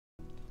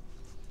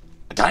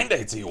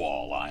day to you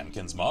all, I'm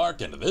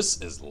Kinsmarck, and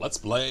this is Let's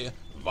Play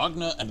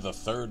Wagner and the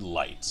Third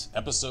Light,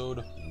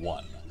 Episode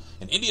 1.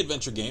 An indie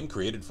adventure game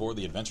created for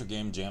the Adventure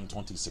Game Jam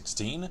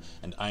 2016,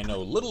 and I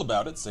know little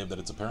about it, save that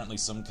it's apparently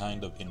some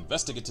kind of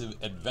investigative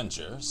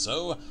adventure,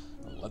 so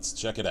let's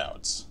check it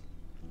out.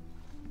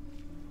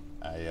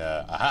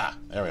 Aha!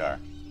 There we are.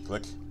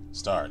 Click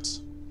Start.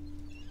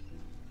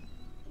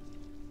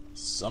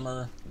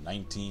 Summer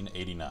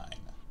 1989.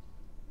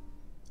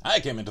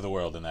 I came into the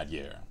world in that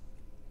year.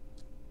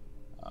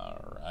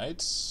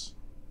 Alright.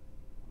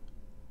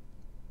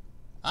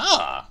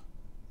 Ah!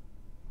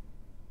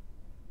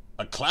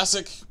 A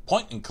classic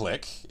point and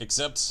click,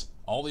 except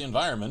all the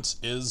environment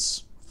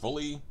is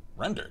fully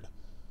rendered.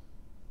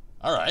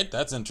 Alright,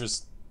 that's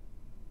interesting.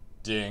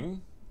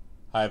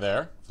 Hi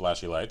there,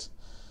 flashy light.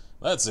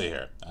 Let's see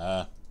here.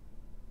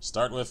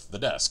 Start with the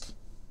desk.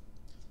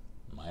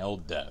 My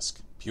old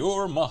desk.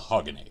 Pure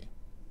mahogany.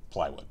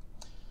 Plywood.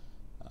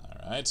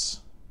 Alright.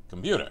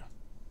 Computer.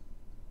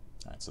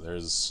 Alright, so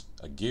there's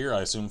a gear,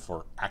 I assume,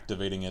 for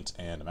activating it,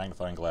 and a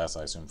magnifying glass,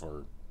 I assume,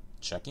 for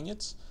checking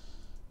it.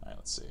 Alright,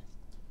 let's see.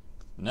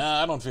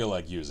 Nah, I don't feel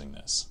like using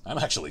this. I'm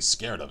actually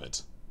scared of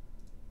it.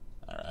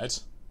 Alright.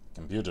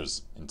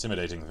 Computers.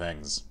 Intimidating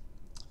things.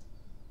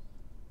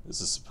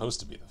 This is supposed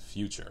to be the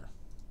future.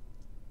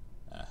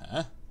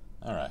 Uh-huh.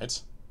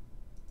 Alright.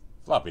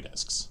 Floppy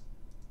disks.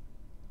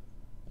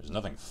 There's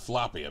nothing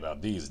floppy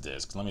about these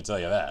disks, let me tell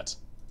you that.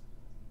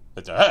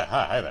 But,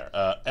 hi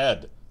there.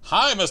 Ed.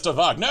 Hi, Mr.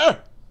 Wagner!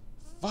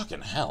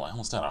 Fucking hell, I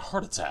almost had a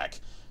heart attack.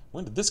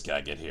 When did this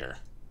guy get here?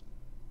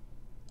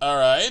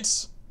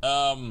 Alright.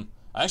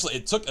 Actually,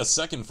 it took a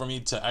second for me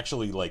to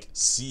actually,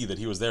 see that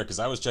he was there, because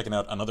I was checking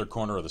out another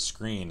corner of the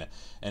screen,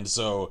 and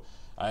so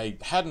I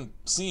hadn't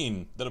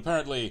seen that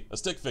apparently a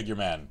stick figure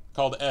man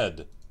called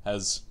Ed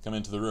has come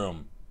into the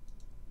room.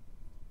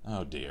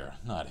 Oh dear,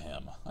 not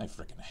him. I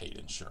freaking hate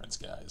insurance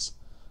guys.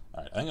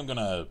 Alright, I think I'm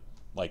gonna,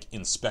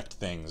 inspect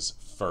things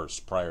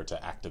first prior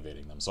to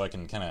activating them, so I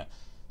can kind of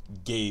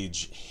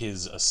gauge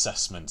his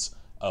assessment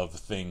of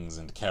things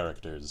and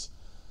characters.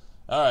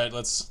 Alright,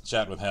 let's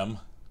chat with him.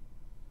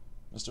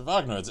 Mr.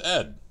 Wagner, it's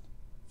Ed,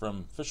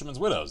 from Fisherman's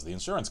Widows, the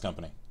insurance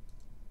company.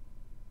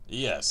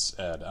 Yes,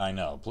 Ed, I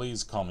know.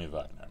 Please call me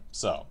Wagner.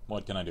 So,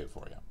 what can I do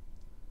for you?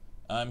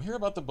 I'm here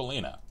about the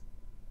Bolina.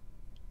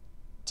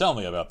 Tell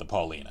me about the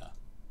Paulina.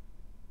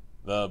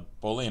 The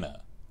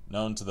Bolina,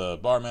 known to the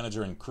bar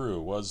manager and crew,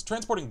 was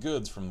transporting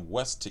goods from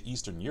West to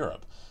Eastern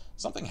Europe.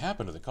 Something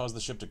happened that caused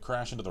the ship to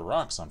crash into the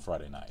rocks on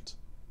Friday night.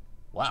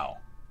 Wow.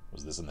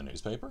 Was this in the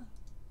newspaper?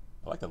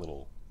 I like that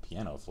little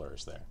piano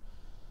flourish there.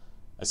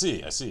 I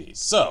see.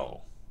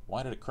 So,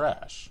 why did it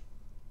crash?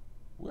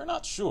 We're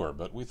not sure,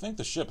 but we think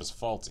the ship is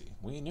faulty.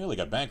 We nearly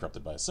got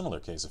bankrupted by a similar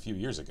case a few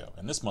years ago,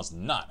 and this must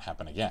not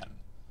happen again.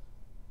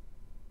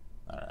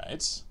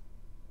 Alright.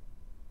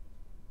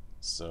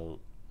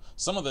 So,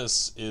 some of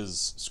this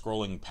is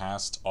scrolling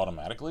past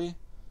automatically?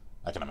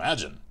 I can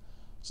imagine.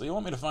 So you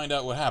want me to find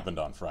out what happened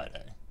on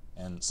Friday.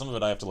 And some of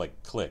it I have to,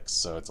 click,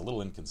 so it's a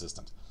little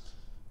inconsistent.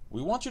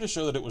 We want you to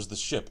show that it was the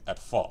ship at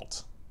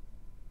fault.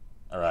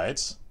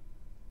 Alright.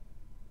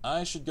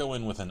 I should go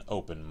in with an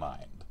open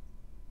mind.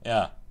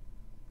 Yeah.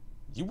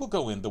 You will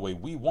go in the way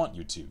we want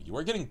you to. You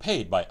are getting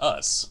paid by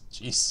us.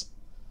 Jeez.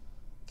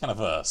 Kind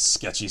of a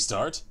sketchy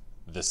start.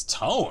 This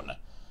tone.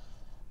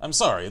 I'm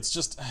sorry, it's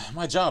just,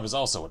 my job is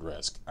also at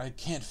risk. I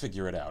can't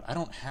figure it out. I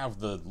don't have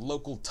the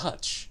local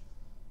touch.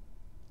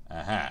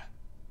 Aha.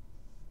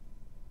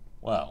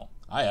 Well,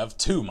 I have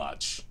too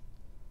much.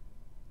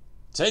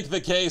 Take the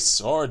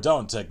case, or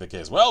don't take the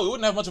case. Well, we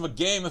wouldn't have much of a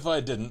game if I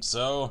didn't,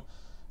 so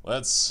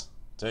let's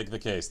take the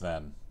case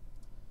then.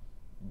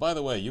 By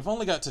the way, you've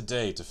only got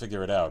today to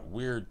figure it out.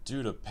 We're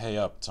due to pay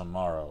up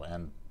tomorrow,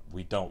 and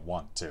we don't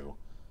want to.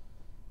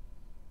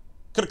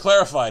 Could have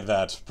clarified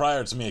that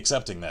prior to me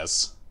accepting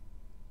this.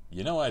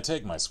 You know I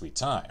take my sweet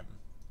time.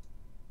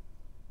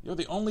 You're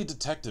the only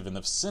detective in the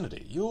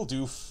vicinity. You'll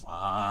do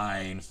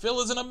fine. Phil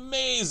is an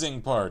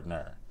amazing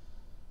partner.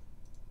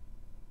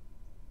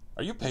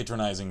 Are you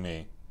patronizing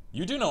me?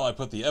 You do know I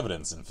put the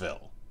evidence in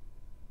Phil.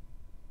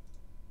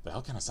 The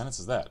hell kind of sentence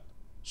is that?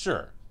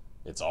 Sure.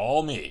 It's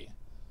all me.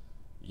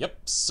 Yep,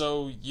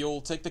 so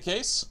you'll take the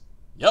case?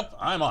 Yep,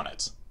 I'm on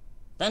it.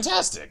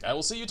 Fantastic. I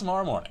will see you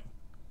tomorrow morning.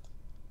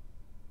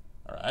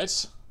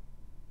 Alright.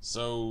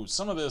 So,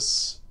 some of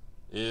this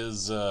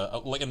is,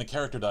 in the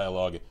character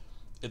dialogue,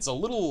 it's a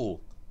little,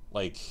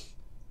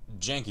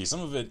 janky.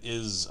 Some of it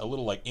is a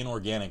little,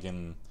 inorganic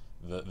in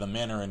the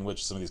manner in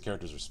which some of these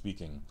characters are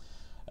speaking.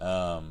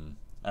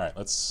 Alright,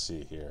 let's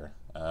see here.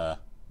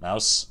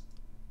 Mouse?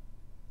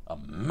 A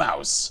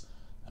mouse?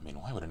 I mean,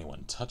 why would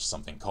anyone touch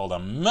something called a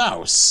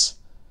mouse?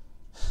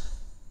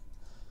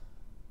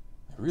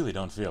 I really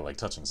don't feel like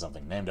touching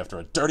something named after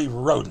a dirty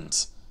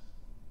rodent.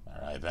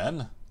 Alright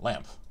then,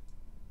 lamp.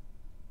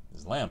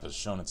 This lamp has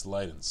shown its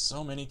light in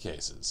so many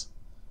cases.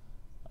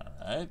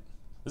 Alright.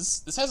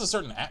 This has a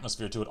certain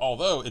atmosphere to it,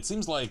 although it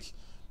seems like,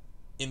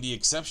 in the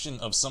exception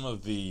of some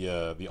of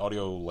the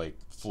audio,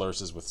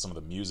 flourishes with some of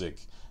the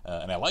music,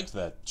 and I liked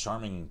that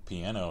charming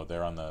piano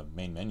there on the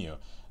main menu.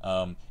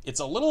 It's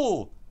a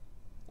little,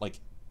 like,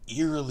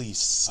 eerily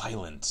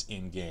silent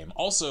in-game.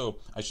 Also,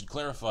 I should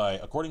clarify,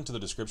 according to the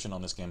description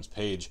on this game's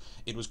page,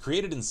 it was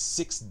created in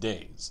 6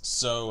 days,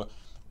 so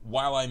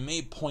while I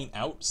may point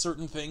out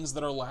certain things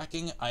that are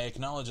lacking, I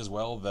acknowledge as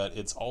well that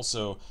it's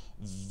also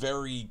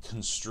very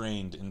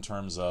constrained in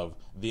terms of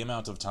the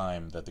amount of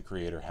time that the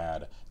creator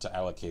had to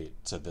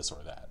allocate to this or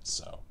that.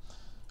 So,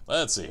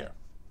 let's see here.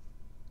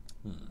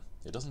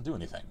 It doesn't do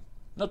anything.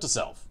 Note to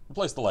self,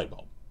 replace the light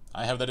bulb.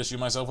 I have that issue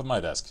myself with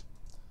my desk.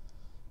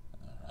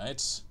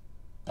 Alright.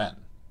 Pen.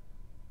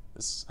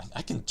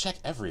 I can check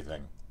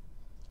everything.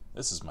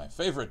 This is my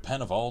favorite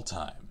pen of all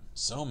time.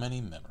 So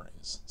many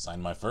memories.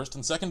 Signed my first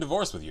and second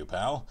divorce with you,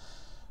 pal.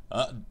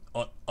 I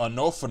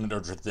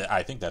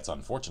think that's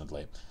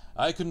unfortunately.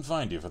 I couldn't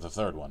find you for the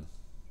third one.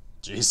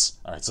 Jeez.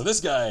 Alright, so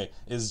this guy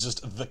is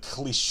just the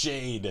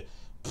cliched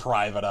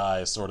private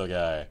eye sort of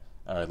guy.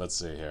 Alright, let's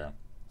see here.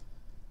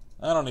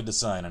 I don't need to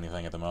sign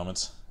anything at the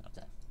moment.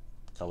 Okay.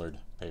 Colored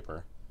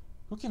paper.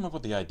 Who came up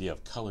with the idea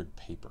of colored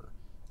paper?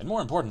 And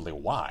more importantly,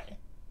 why?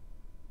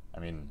 I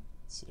mean,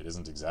 it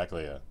isn't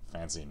exactly a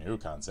fancy new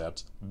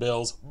concept.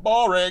 Bills.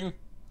 Boring!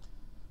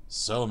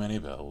 So many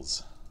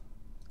bills.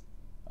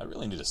 I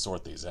really need to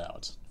sort these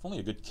out. If only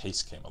a good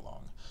case came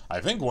along.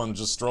 I think one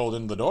just strolled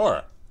in the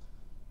door.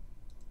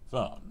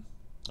 Phone.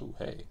 Oh,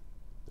 hey.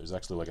 There's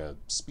actually like a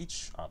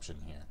speech option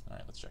here.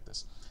 Alright, let's check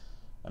this.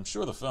 I'm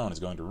sure the phone is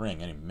going to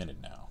ring any minute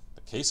now.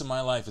 The case of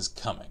my life is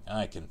coming.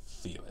 I can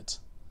feel it.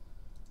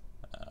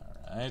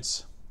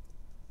 Alright.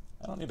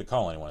 I don't need to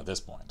call anyone at this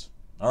point.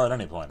 Or at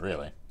any point,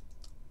 really.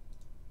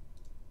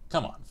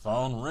 Come on,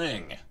 phone,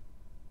 ring.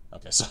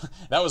 Okay, so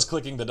that was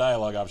clicking the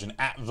dialogue option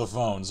at the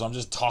phone, so I'm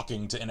just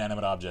talking to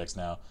inanimate objects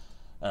now.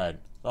 Alright,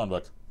 phone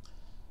book.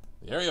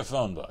 The area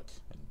phone book,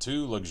 in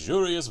 2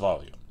 luxurious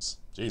volumes.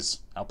 Jeez,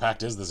 how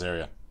packed is this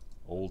area?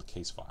 Old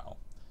case file.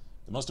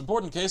 The most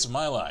important case of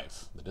my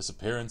life, the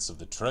disappearance of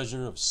the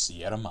treasure of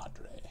Sierra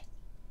Madre.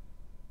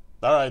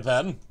 Alright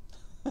then.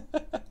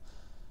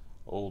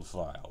 Old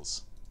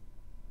files.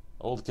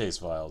 Old case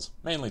files,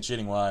 mainly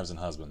cheating wives and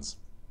husbands.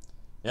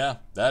 Yeah,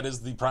 that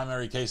is the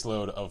primary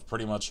caseload of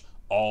pretty much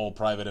all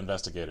private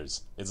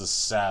investigators. It's a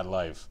sad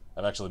life.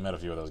 I've actually met a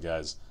few of those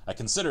guys. I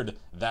considered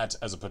that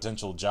as a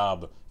potential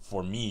job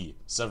for me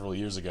several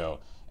years ago,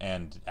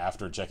 and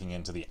after checking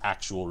into the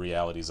actual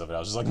realities of it, I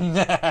was just like,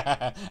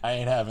 nah, I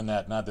ain't having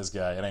that, not this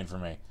guy, it ain't for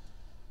me.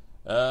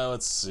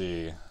 Let's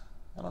see.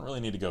 I don't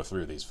really need to go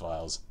through these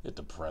files. It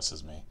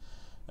depresses me.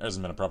 There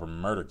hasn't been a proper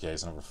murder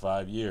case in over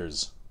 5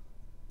 years.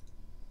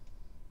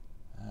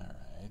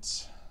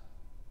 Alright.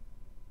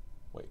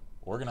 Wait,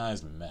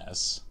 organized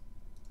mess?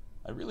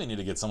 I really need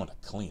to get someone to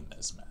clean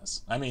this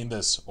mess. I mean,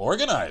 this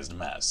organized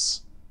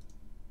mess.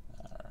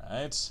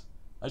 Alright.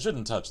 I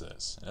shouldn't touch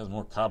this. It has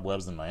more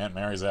cobwebs than my Aunt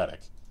Mary's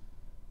attic.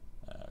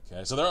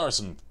 Okay, so there are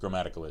some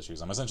grammatical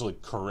issues. I'm essentially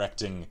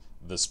correcting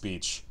the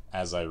speech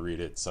as I read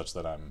it, such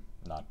that I'm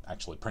not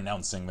actually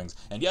pronouncing things.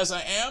 And yes,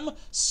 I am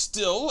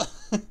still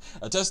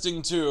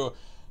attesting to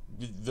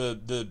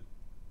the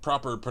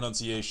proper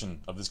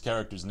pronunciation of this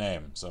character's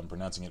name. So I'm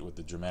pronouncing it with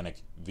the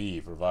Germanic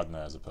V for Wagner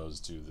as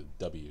opposed to the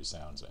W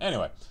sound. So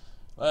anyway,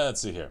 let's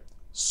see here.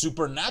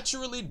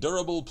 Supernaturally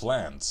durable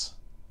plant.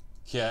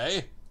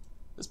 Okay.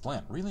 This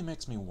plant really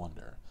makes me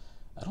wonder.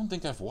 I don't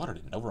think I've watered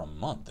it in over a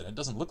month, and it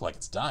doesn't look like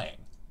it's dying.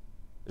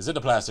 Is it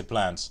a plastic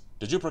plant?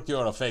 Did you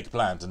procure a fake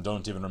plant and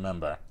don't even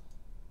remember?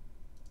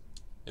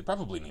 It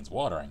probably needs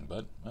watering,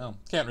 but, well,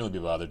 can't really be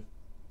bothered.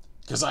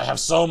 Because I have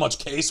so much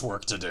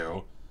casework to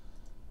do.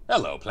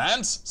 Hello,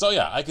 plants. So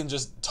yeah, I can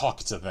just talk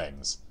to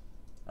things.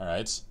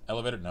 Alright,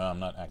 elevator. No, I'm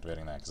not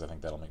activating that because I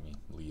think that'll make me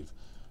leave.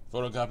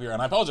 Photocopier,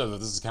 and I apologize if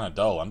this is kind of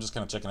dull. I'm just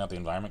kind of checking out the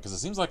environment because it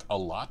seems like a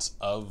lot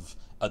of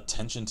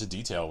attention to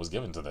detail was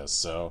given to this,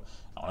 so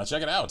I want to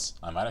check it out.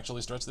 I might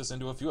actually stretch this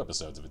into a few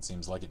episodes if it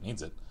seems like it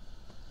needs it.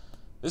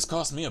 This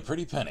cost me a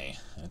pretty penny,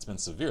 and it's been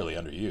severely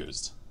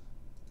underused.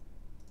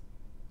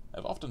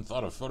 I've often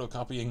thought of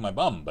photocopying my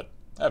bum, but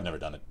I've never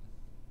done it.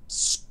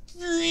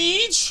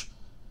 Screech!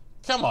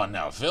 Come on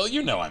now, Phil,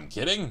 you know I'm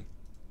kidding.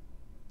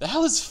 The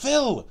hell is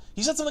Phil?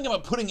 He said something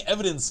about putting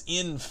evidence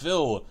in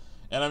Phil,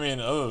 and I mean,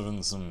 other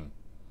than some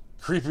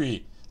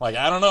creepy, like,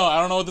 I don't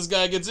know what this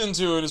guy gets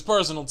into in his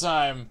personal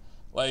time.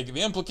 Like,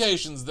 the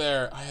implications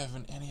there, I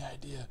haven't any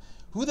idea.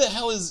 Who the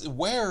hell is,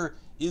 where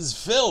is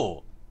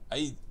Phil?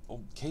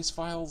 Case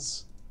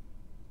files?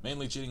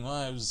 Mainly cheating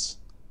wives.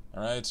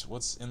 Alright,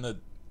 what's in the...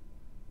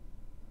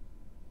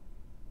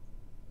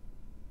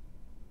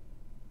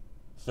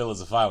 Phil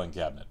is a filing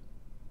cabinet.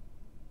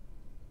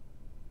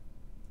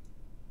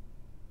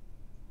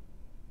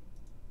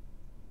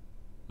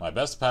 My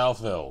best pal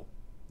Phil.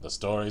 The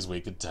stories we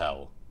could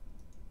tell.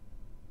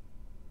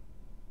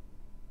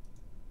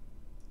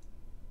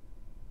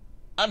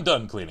 I'm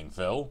done cleaning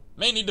Phil.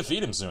 May need to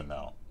feed him soon,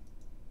 though.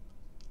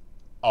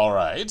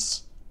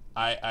 Alright.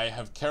 I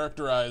have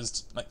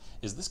characterized... Like,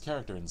 is this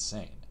character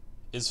insane?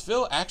 Is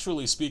Phil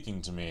actually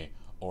speaking to me,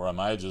 or am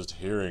I just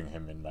hearing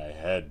him in my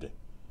head?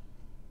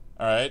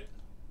 Alright.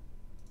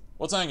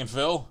 What's hanging,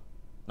 Phil?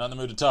 Not in the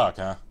mood to talk,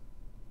 huh?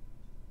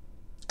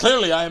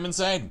 Clearly I am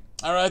insane.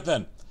 Alright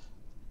then.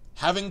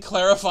 Having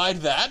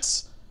clarified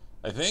that,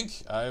 I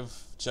think I've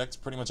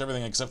checked pretty much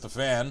everything except the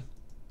fan.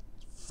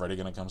 Is Freddy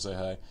gonna come say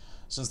hi?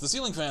 Since the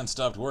ceiling fan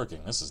stopped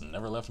working, this has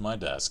never left my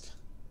desk.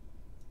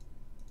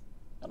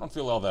 I don't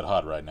feel all that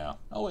hot right now.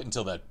 I'll wait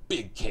until that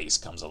big case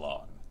comes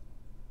along.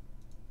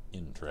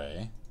 In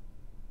tray.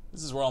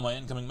 This is where all my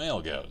incoming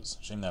mail goes.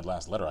 Shame that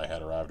last letter I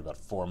had arrived about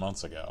 4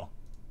 months ago.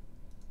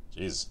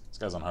 Jeez, this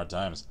guy's on hard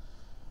times.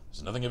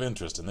 There's nothing of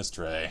interest in this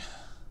tray.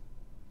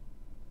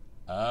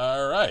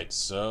 Alright,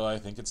 so I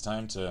think it's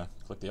time to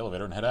click the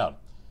elevator and head out.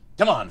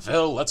 Come on,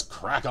 Phil, let's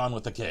crack on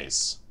with the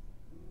case.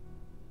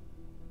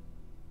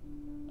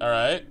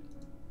 Alright.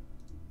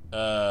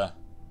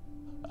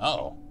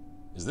 Oh.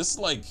 Is this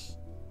like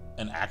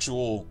an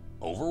actual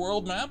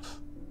overworld map?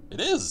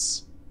 It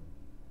is.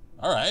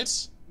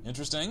 Alright,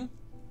 interesting.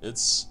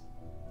 It's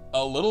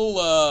a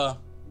little,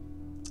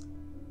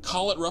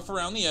 call it rough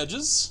around the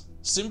edges.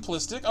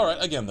 Simplistic. Alright,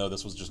 again, though,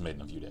 this was just made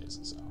in a few days,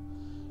 so.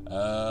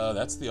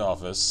 That's the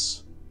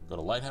office. Go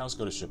to lighthouse,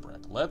 go to shipwreck.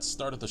 Let's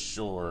start at the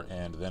shore,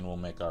 and then we'll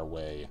make our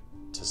way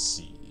to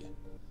sea.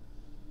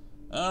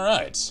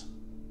 Alright.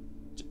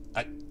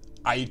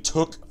 I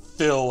took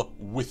Phil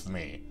with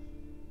me.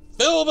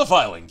 Phil the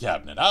filing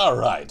cabinet.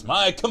 Alright,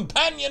 my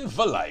companion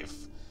for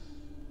life.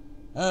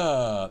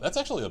 That's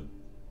actually a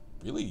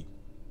really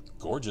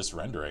gorgeous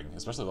rendering,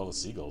 especially with all the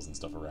seagulls and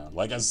stuff around.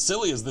 Like, as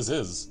silly as this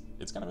is,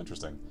 it's kind of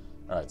interesting.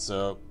 Alright,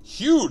 so,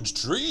 huge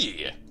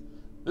tree!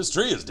 This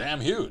tree is damn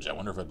huge. I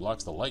wonder if it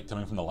blocks the light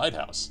coming from the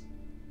lighthouse.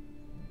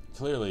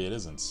 Clearly it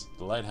isn't.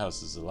 The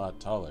lighthouse is a lot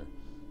taller.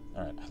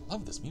 Alright, I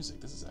love this music.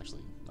 This is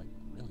actually, like,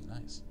 really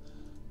nice.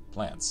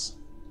 Plants.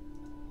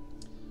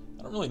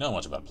 I don't really know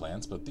much about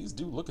plants, but these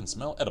do look and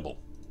smell edible.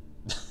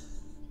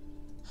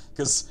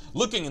 Because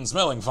looking and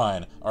smelling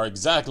fine are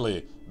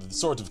exactly the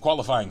sort of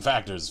qualifying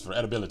factors for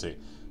edibility.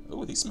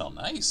 Ooh, these smell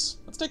nice.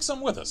 Let's take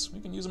some with us. We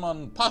can use them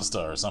on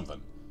pasta or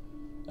something.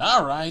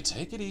 Alright,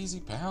 take it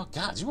easy, pal.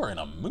 God, you are in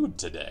a mood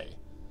today.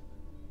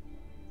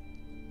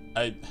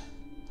 I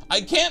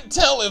can't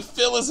tell if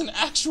Phil is an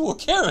actual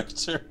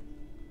character.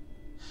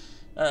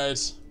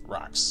 Alright,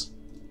 rocks.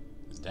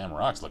 These damn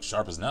rocks look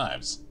sharp as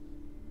knives.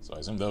 So I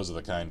assume those are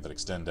the kind that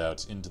extend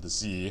out into the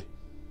sea.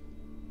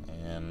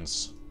 And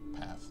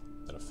path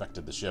that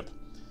affected the ship.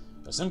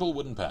 A simple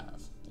wooden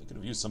path. They could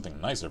have used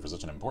something nicer for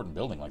such an important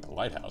building like the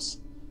lighthouse.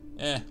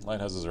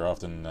 Lighthouses are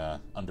often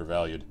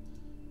undervalued.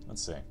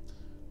 Let's see.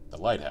 The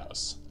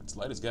lighthouse. Its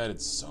light has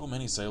guided so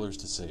many sailors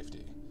to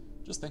safety.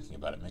 Just thinking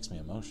about it makes me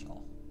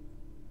emotional.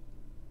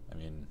 I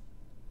mean,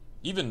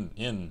 even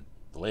in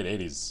the late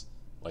 80s,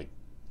 like,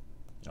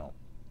 you know,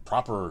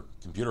 proper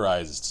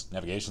computerized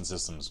navigation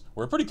systems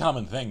were a pretty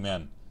common thing,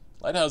 man.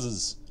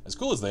 Lighthouses, as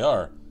cool as they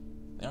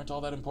aren't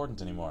all that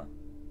important anymore.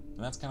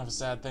 And that's kind of a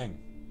sad thing.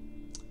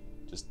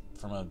 Just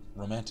from a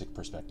romantic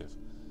perspective.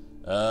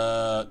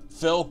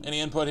 Phil, any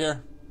input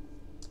here?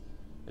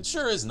 It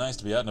sure is nice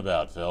to be out and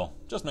about, Phil.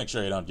 Just make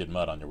sure you don't get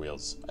mud on your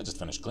wheels. I just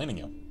finished cleaning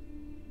you.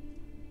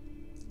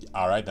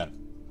 Alright then.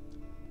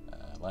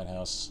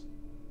 Lighthouse.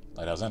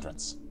 Lighthouse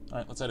entrance.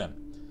 Alright, let's head in.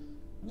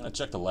 I'm gonna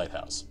check the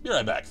lighthouse. Be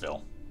right back,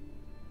 Phil.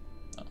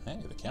 Oh, hey,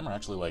 the camera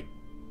actually, like,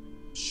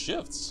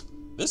 shifts.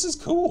 This is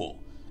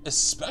cool.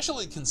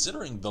 Especially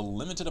considering the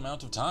limited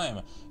amount of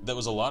time that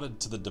was allotted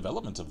to the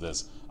development of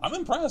this. I'm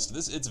impressed.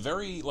 It's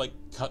very, like,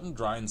 cut and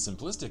dry and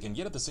simplistic, and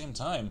yet at the same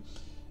time,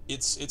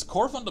 its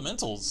core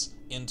fundamentals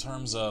in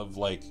terms of,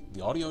 like,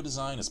 the audio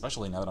design,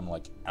 especially now that I'm,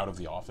 like, out of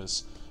the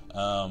office,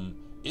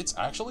 it's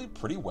actually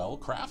pretty well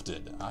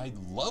crafted. I'd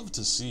love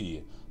to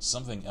see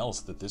something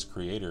else that this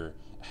creator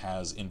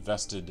has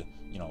invested,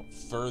 you know,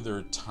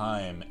 further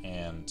time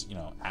and, you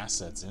know,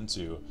 assets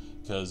into,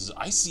 because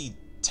I see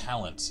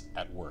talent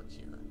at work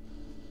here.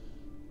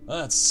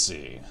 Let's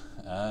see.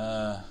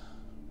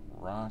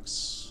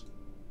 Rocks.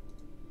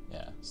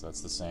 Yeah, so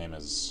that's the same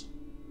as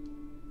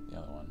the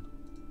other one.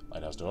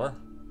 Lighthouse door.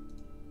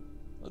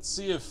 Let's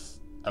see if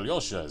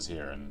Alyosha is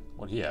here and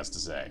what he has to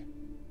say.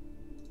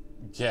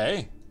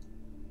 Okay.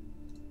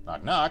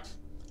 Knock, knock.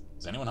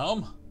 Is anyone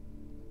home?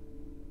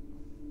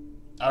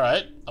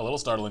 Alright, a little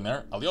startling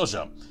there.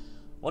 Alyosha.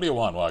 What do you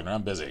want, Wagner?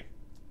 I'm busy.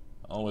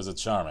 Always a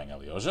charming,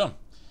 Alyosha.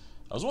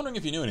 I was wondering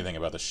if you knew anything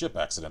about the ship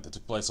accident that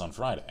took place on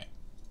Friday.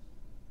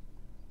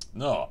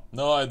 No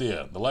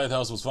idea. The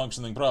lighthouse was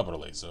functioning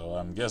properly, so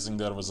I'm guessing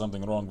there was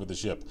something wrong with the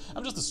ship.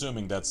 I'm just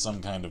assuming that's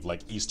some kind of,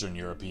 like, Eastern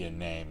European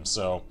name,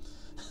 so...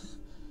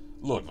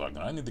 Look, Wagner,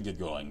 I need to get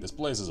going. This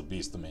place is a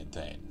beast to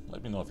maintain.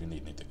 Let me know if you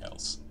need anything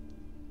else.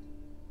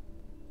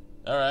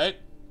 Alright.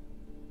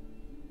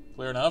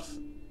 Clear enough.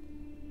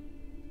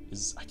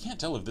 I can't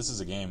tell if this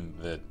is a game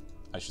that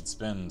I should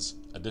spend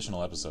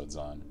additional episodes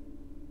on,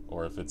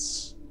 or if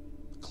it's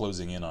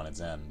closing in on its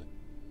end.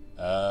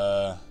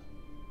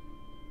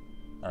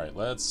 Alright,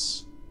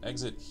 let's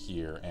exit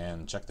here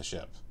and check the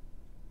ship.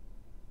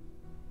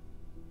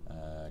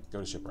 Go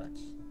to shipwreck.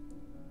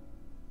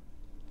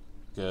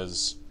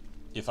 Because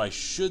if I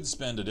should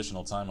spend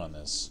additional time on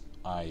this,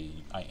 I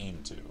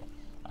aim to.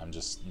 I'm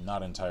just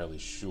not entirely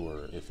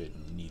sure if it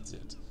needs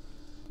it.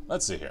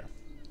 Let's see here.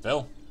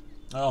 Phil?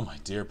 Oh, my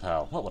dear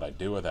pal, what would I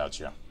do without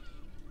you?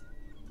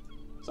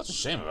 Such a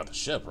shame about the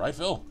ship, right,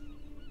 Phil?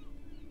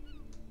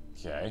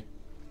 Okay.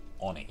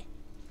 Oni.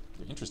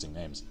 They're interesting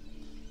names.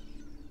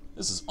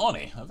 This is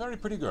Oni, a very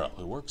pretty girl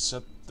who works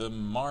at the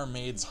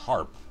Mermaid's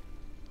Harp.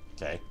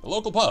 Okay, the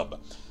local pub.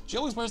 She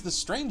always wears this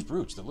strange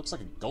brooch that looks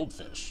like a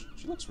goldfish.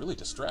 She looks really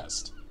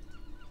distressed.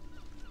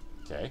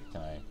 Okay,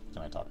 can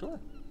I talk to her?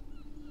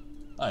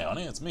 Hi,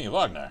 Oni, it's me,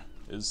 Wagner.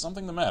 Is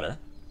something the matter?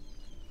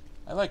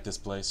 I like this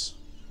place.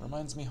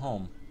 Reminds me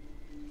home.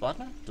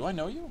 Wagner, do I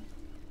know you?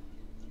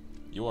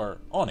 You are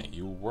Oni.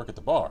 You work at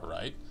the bar,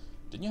 right?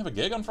 Didn't you have a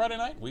gig on Friday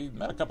night? We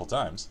met a couple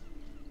times.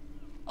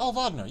 Oh,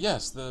 Wagner,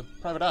 yes, the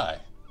private eye.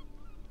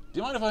 Do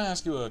you mind if I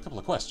ask you a couple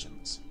of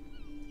questions?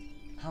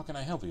 How can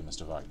I help you,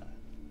 Mr. Wagner?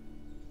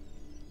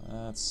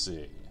 Let's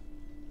see.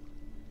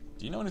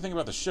 Do you know anything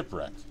about the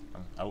shipwreck?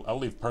 I'll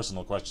leave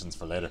personal questions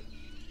for later.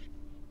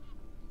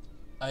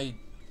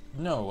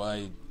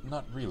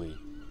 Not really.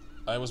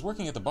 I was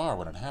working at the bar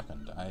when it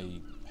happened. I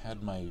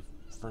had my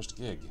first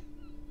gig.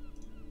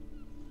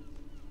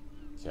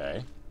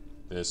 Okay.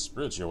 This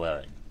brooch you're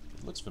wearing.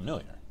 It looks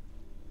familiar.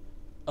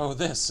 Oh,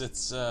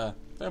 it's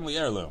family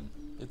heirloom.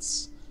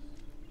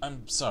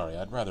 I'm sorry,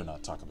 I'd rather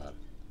not talk about it.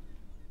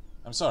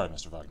 I'm sorry,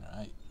 Mr.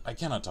 Wagner. I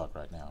cannot talk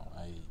right now.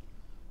 I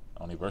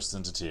only burst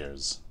into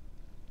tears.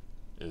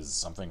 Is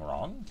something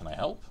wrong? Can I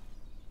help?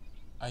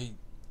 I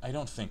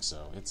don't think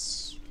so.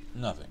 It's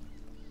nothing.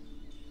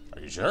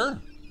 Are you sure?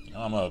 You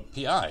know, I'm a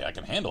PI. I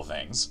can handle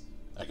things.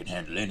 I can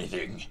handle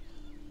anything.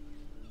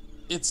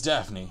 It's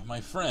Daphne, my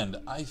friend.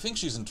 I think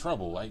she's in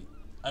trouble.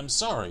 I'm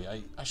sorry.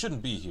 I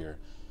shouldn't be here.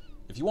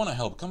 If you want to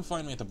help, come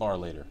find me at the bar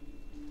later.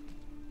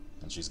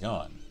 And she's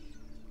gone.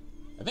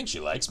 I think she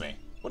likes me.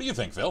 What do you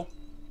think, Phil?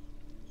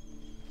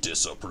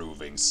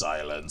 Disapproving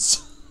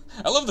silence.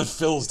 I love that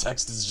Phil's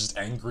text is just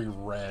angry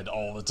red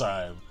all the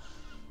time.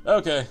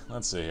 Okay,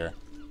 let's see here.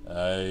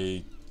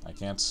 I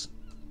can't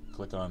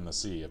click on the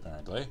C,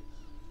 apparently.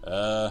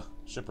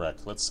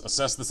 Shipwreck. Let's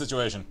assess the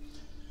situation.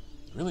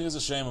 It really is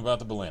a shame about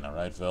the Bellina,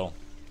 right, Phil?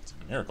 It's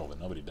a miracle that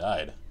nobody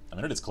died. I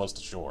mean, it is close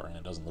to shore, and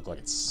it doesn't look like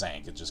it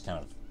sank. It just kind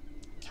of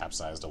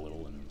capsized a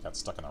little and got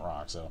stuck in the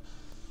rock, so...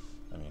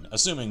 I mean,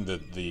 assuming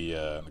that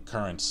the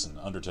currents and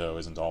undertow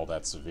isn't all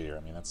that severe,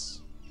 I mean,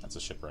 that's a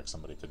shipwreck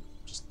somebody could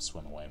just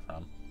swim away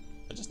from.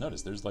 I just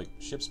noticed there's, like,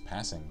 ships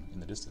passing in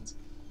the distance.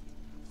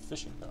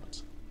 Fishing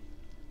boat.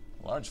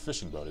 A large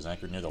fishing boat is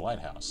anchored near the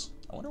lighthouse.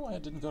 I wonder why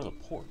it didn't go to the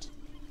port.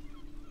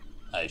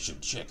 I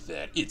should check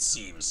that. It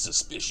seems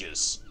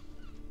suspicious.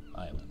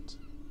 Island.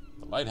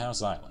 The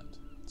Lighthouse Island.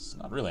 It's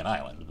not really an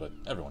island, but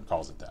everyone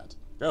calls it that.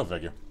 Go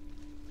figure.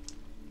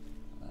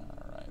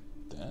 Alright,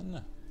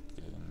 then.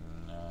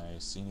 Can I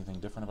see anything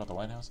different about the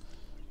lighthouse?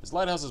 This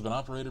lighthouse has been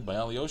operated by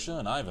Alyosha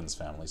and Ivan's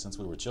family since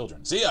we were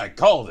children. See, I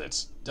called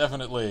it!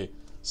 Definitely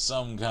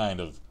some kind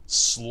of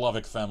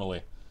Slavic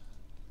family.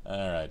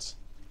 Alright.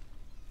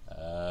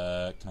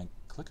 Can I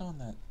click on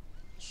that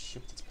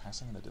ship that's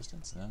passing in the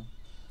distance? No?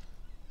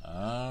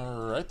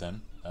 Alright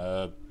then.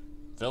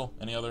 Phil,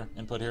 any other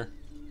input here?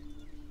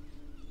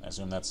 I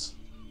assume that's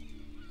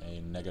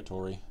a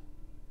negatory.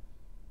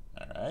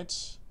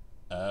 Alright.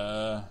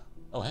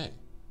 Oh hey.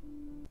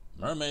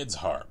 Mermaid's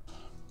Harp.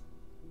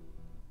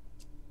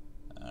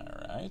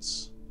 Alright.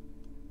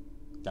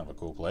 Kind of a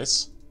cool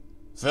place.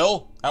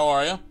 Phil, how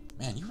are you?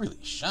 Man, you really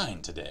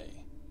shine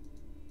today.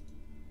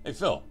 Hey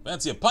Phil,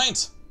 fancy a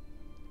pint?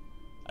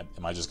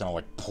 Am I just gonna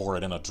like pour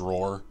it in a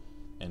drawer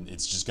and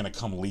it's just gonna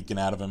come leaking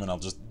out of him and I'll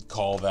just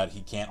call that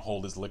he can't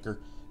hold his liquor?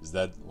 Is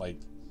that like...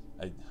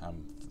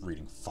 I'm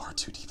reading far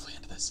too deeply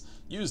into this.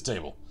 Used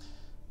table.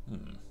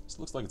 This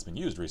looks like it's been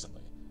used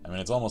recently. I mean,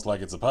 it's almost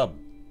like it's a pub.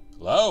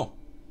 Hello?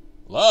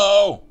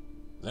 Hello?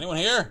 Is anyone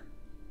here?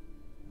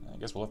 I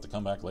guess we'll have to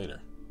come back later.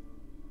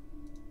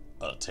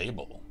 A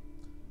table.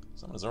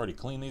 Someone has already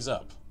cleaned these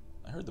up.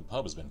 I heard the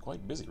pub has been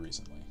quite busy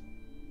recently.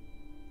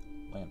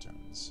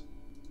 Lanterns.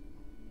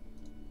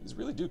 These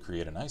really do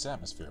create a nice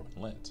atmosphere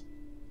when lit.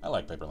 I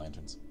like paper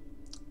lanterns.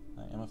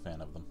 I am a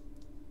fan of them.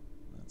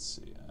 Let's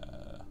see,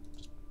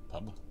 just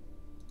pub.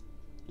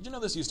 Did you know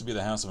this used to be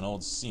the house of an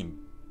old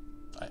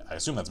I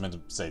assume that's meant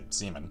to say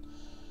seaman.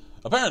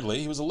 Apparently,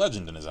 he was a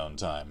legend in his own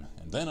time,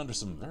 and then under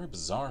some very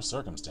bizarre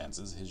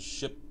circumstances, his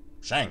ship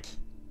sank.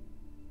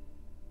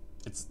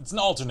 It's an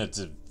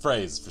alternative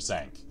phrase for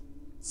sank.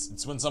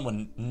 It's when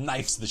someone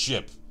knifes the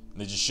ship,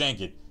 and they just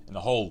shank it, and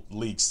the hull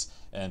leaks,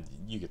 and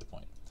you get the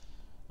point.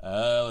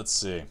 Let's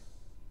see.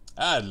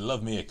 I'd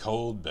love me a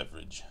cold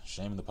beverage.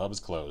 Shame the pub is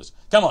closed.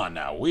 Come on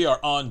now, we are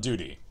on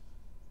duty.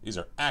 These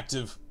are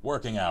active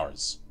working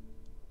hours.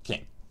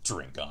 Can't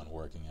drink on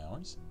working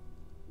hours.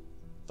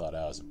 Thought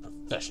I was a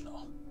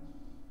professional.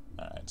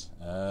 Alright,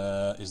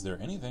 is there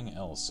anything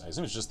else? I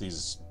assume it's just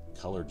these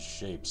colored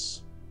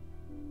shapes.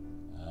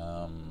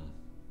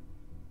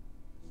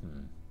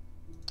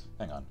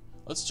 Hang on.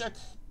 Let's check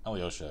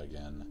Alyosha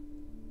again.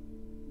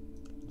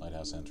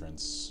 Lighthouse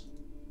entrance.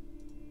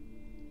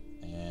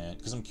 And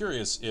because I'm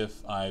curious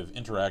if I've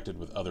interacted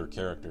with other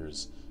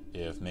characters,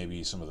 if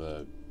maybe some of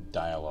the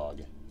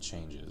dialogue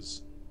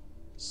changes.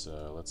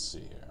 So let's see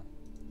here.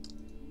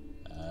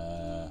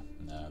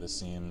 No, this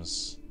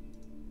seems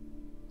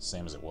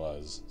same as it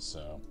was.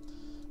 So,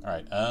 all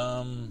right.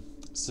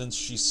 Since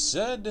she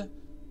said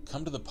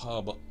come to the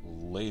pub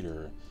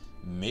later,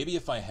 maybe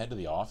if I head to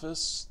the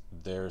office,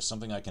 there's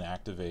something I can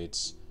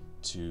activate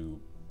to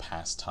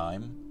pass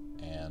time,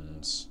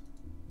 and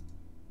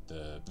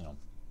the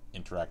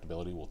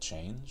interactability will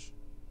change.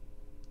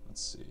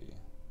 Let's see.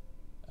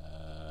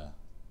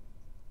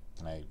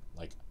 Can I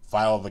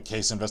file the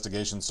case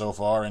investigation so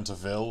far into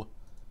Phil?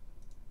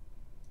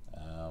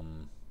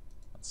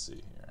 Let's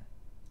see here.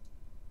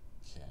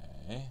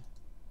 Okay.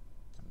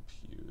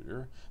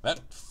 Computer. That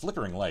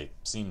flickering light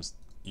seems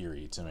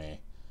eerie to me.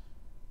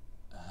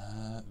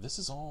 This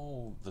is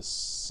all the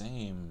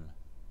same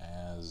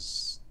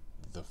as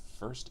the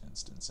first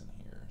instance in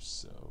here,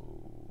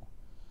 so...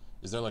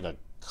 Is there a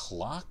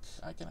clock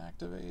I can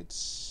activate?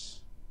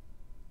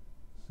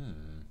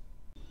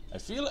 I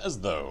feel as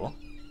though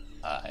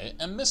I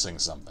am missing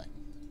something.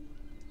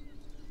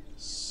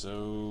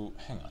 So,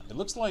 hang on. It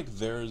looks like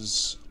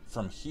there's,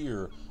 from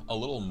here, a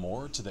little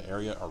more to the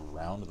area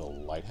around the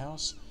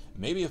lighthouse.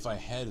 Maybe if I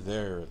head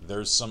there,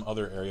 there's some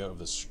other area of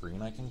the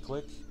screen I can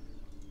click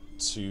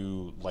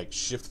to,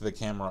 shift the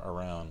camera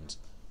around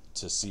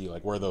to see,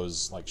 where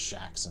those,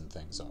 shacks and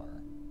things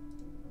are.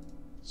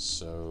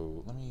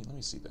 So, let me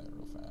see that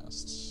real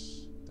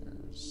fast.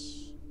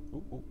 There's...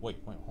 Ooh, wait,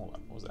 hold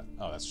on. What was that?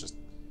 Oh, that's just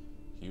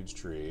a huge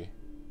tree.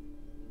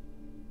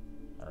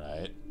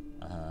 Alright.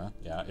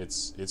 Yeah,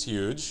 it's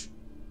huge.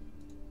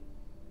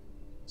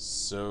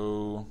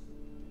 So...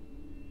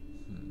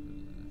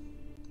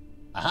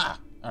 Aha!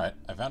 Alright,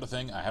 I found a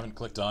thing I haven't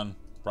clicked on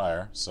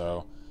prior,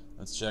 so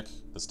let's check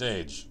the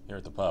stage here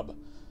at the pub.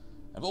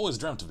 I've always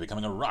dreamt of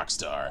becoming a rock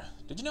star.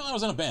 Did you know I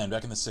was in a band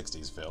back in the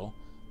 60s, Phil?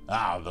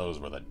 Ah, those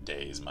were the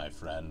days, my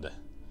friend.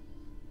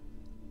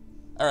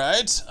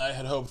 Alright, I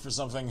had hoped for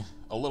something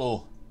a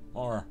little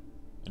more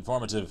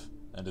informative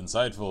and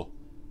insightful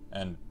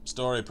and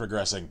story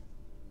progressing.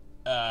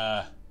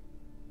 This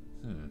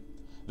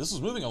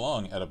was moving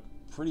along at a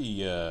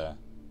pretty,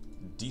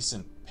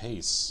 decent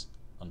pace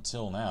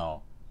until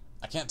now.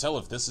 I can't tell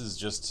if this is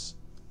just,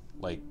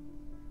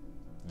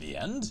 the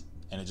end?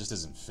 And it just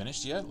isn't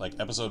finished yet?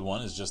 Episode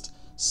 1 is just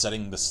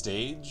setting the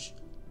stage,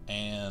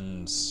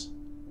 and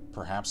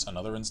perhaps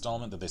another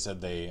installment that they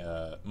said they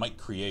might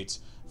create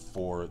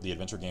for the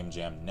Adventure Game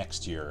Jam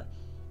next year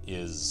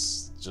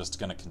is just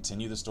going to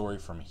continue the story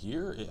from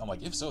here? I'm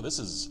if so, this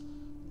is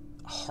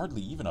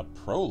hardly even a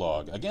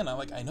prologue. Again,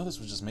 I know this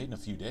was just made in a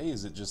few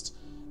days.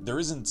 There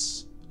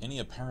isn't any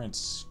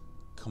apparent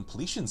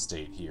completion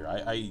state here.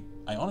 I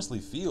honestly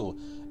feel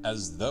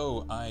as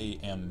though I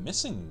am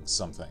missing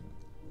something.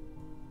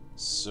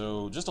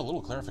 So, just a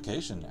little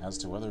clarification as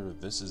to whether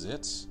this is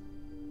it.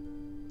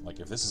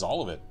 If this is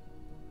all of it.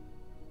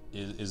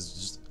 Is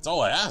just, it's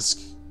all I ask.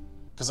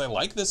 Because I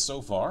like this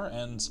so far,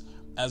 and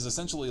as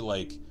essentially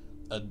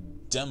a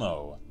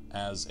demo,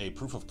 as a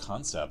proof of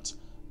concept,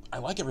 I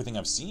like everything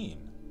I've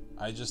seen.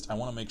 I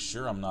want to make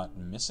sure I'm not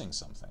missing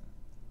something.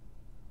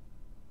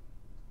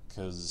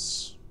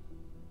 Because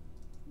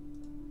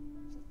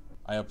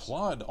I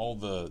applaud all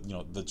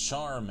the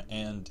charm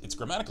and its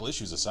grammatical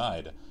issues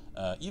aside,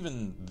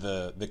 even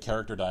the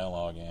character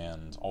dialogue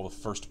and all the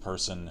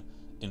first-person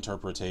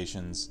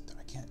interpretations.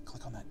 I can't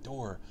click on that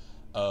door.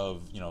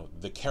 Of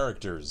the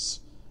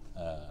characters'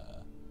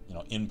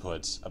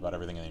 input about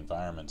everything in the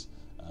environment.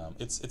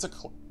 It's a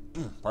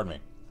pardon me,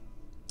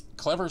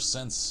 clever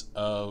sense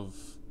of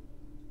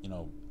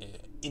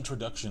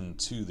introduction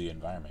to the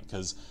environment,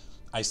 because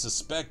I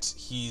suspect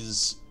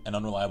he's an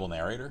unreliable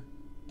narrator,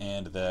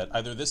 and that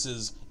either this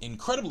is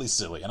incredibly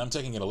silly and I'm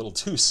taking it a little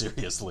too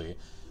seriously,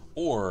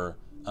 or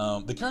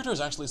the character is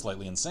actually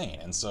slightly insane,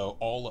 and so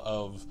all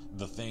of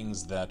the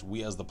things that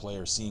we as the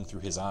player seeing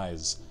through his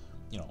eyes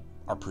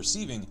are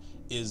perceiving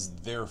is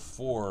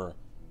therefore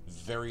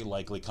very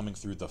likely coming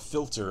through the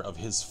filter of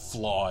his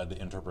flawed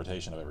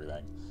interpretation of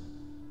everything.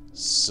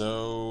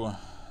 So,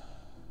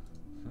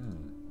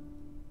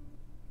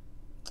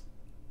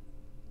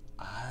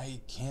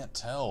 I can't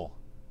tell.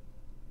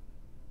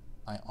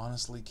 I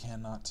honestly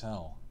cannot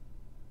tell.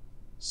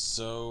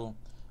 So,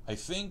 I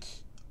think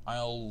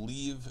I'll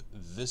leave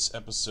this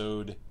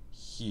episode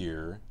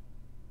here,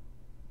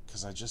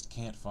 because I just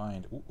can't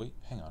find... Oh, wait,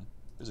 hang on.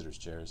 Visitors'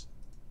 chairs.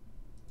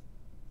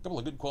 A couple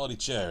of good quality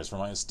chairs for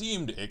my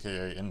esteemed,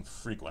 aka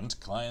infrequent,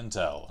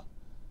 clientele.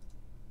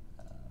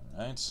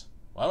 Alright.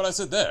 Why would I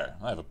sit there?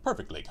 I have a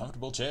perfectly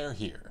comfortable chair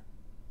here.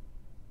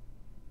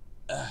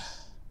 Man.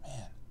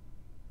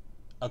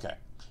 Okay.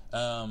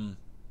 I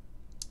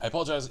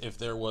apologize if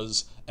there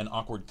was an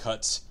awkward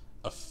cut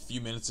a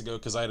few minutes ago,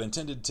 because I had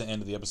intended to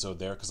end the episode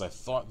there, because I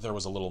thought there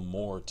was a little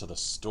more to the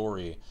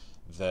story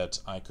that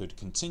I could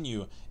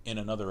continue in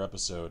another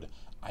episode.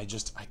 I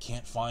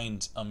can't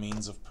find a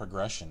means of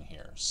progression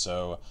here.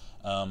 So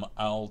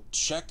I'll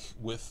check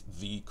with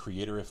the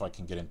creator if I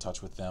can get in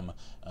touch with them,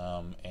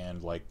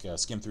 and like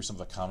skim through some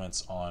of the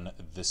comments on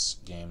this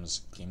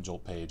game's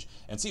GameJolt page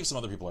and see if some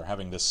other people are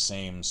having this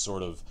same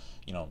sort of,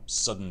 you know,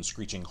 sudden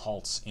screeching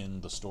halts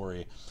in the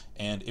story.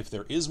 And if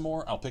there is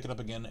more, I'll pick it up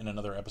again in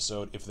another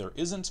episode. If there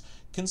isn't,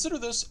 consider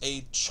this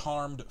a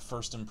charmed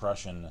first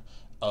impression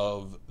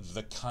of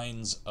the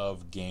kinds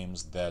of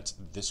games that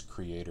this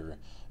creator,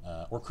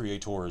 or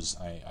creators,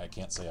 I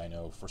can't say I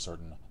know for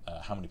certain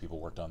how many people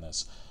worked on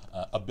this,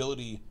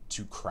 ability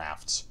to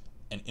craft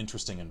an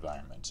interesting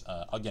environment.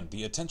 Again,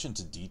 the attention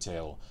to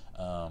detail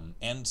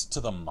and to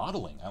the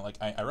modeling.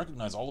 I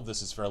recognize all of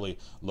this is fairly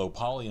low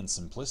poly and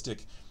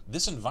simplistic.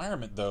 This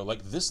environment, though,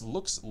 like, this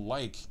looks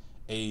like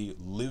a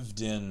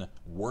lived-in,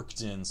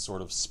 worked-in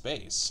sort of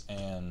space,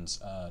 and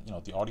you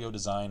know, the audio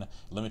design,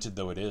 limited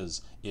though it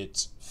is,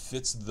 it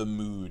fits the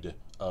mood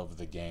of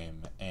the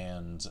game.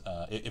 And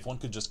if one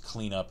could just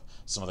clean up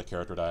some of the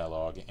character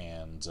dialogue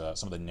and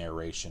some of the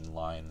narration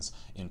lines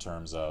in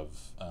terms of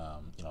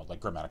you know, like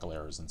grammatical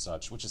errors and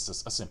such, which is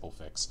just a simple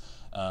fix,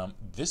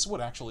 this would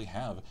actually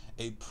have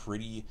a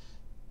pretty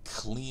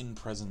clean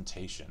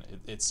presentation.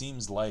 It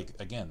seems like,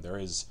 again, there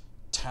is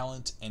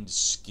talent and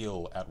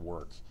skill at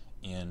work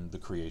in the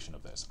creation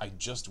of this. I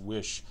just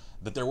wish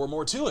that there were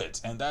more to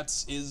it, and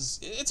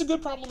it's a good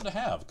problem to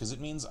have, because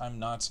it means I'm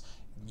not,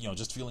 you know,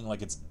 just feeling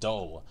like it's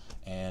dull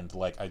and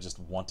like I just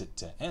want it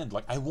to end.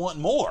 Like, I want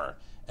more,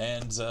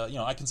 and you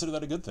know, I consider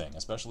that a good thing,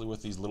 especially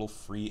with these little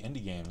free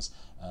indie games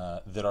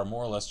that are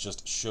more or less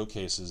just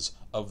showcases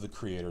of the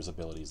creator's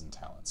abilities and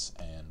talents.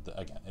 And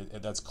again,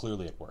 that's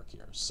clearly at work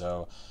here.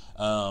 So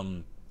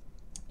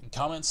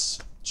comments,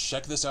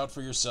 check this out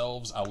for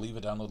yourselves. I'll leave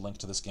a download link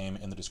to this game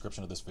in the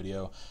description of this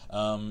video.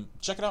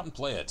 Check it out and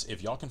play it.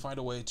 If y'all can find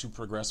a way to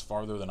progress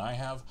farther than I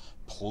have,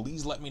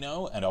 please let me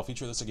know, and I'll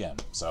feature this again.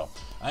 So,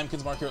 I'm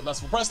Kinsmarck here at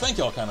Lessful Press. Thank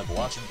y'all kindly for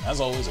watching. As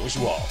always, I wish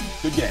you all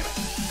good gaming,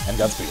 and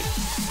Godspeed.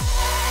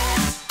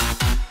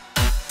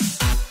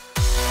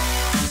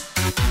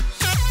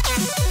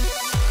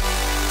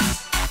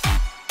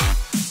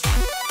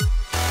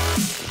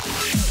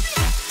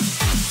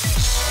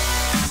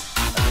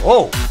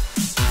 Whoa!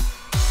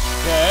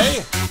 Okay.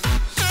 Is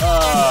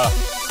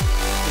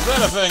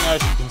that a thing I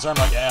should concern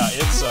about? Yeah,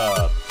 it's